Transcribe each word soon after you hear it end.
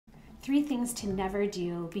3 things to never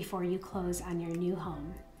do before you close on your new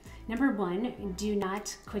home. Number 1, do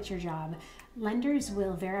not quit your job. Lenders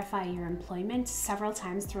will verify your employment several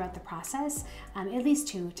times throughout the process, at least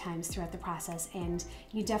 2 times throughout the process, and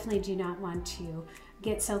you definitely do not want to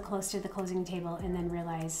get so close to the closing table and then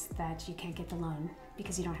realize that you can't get the loan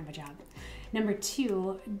because you don't have a job. Number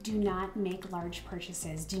 2, do not make large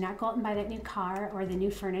purchases. Do not go out and buy that new car or the new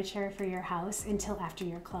furniture for your house until after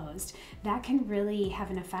you're closed. That can really have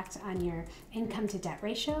an effect on your income to debt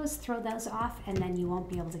ratios. Throw those off and then you won't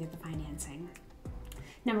be able to get the financing.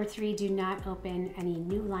 Number 3, do not open any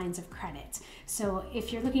new lines of credit. So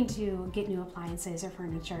if you're looking to get new appliances or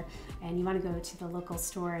furniture and you want to go to the local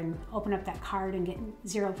store and open up that card and get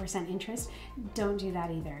 0% interest, don't do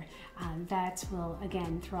that either. That will,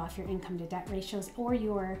 again, throw off your income to debt ratios or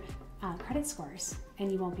your credit scores,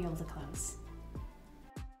 and you won't be able to close.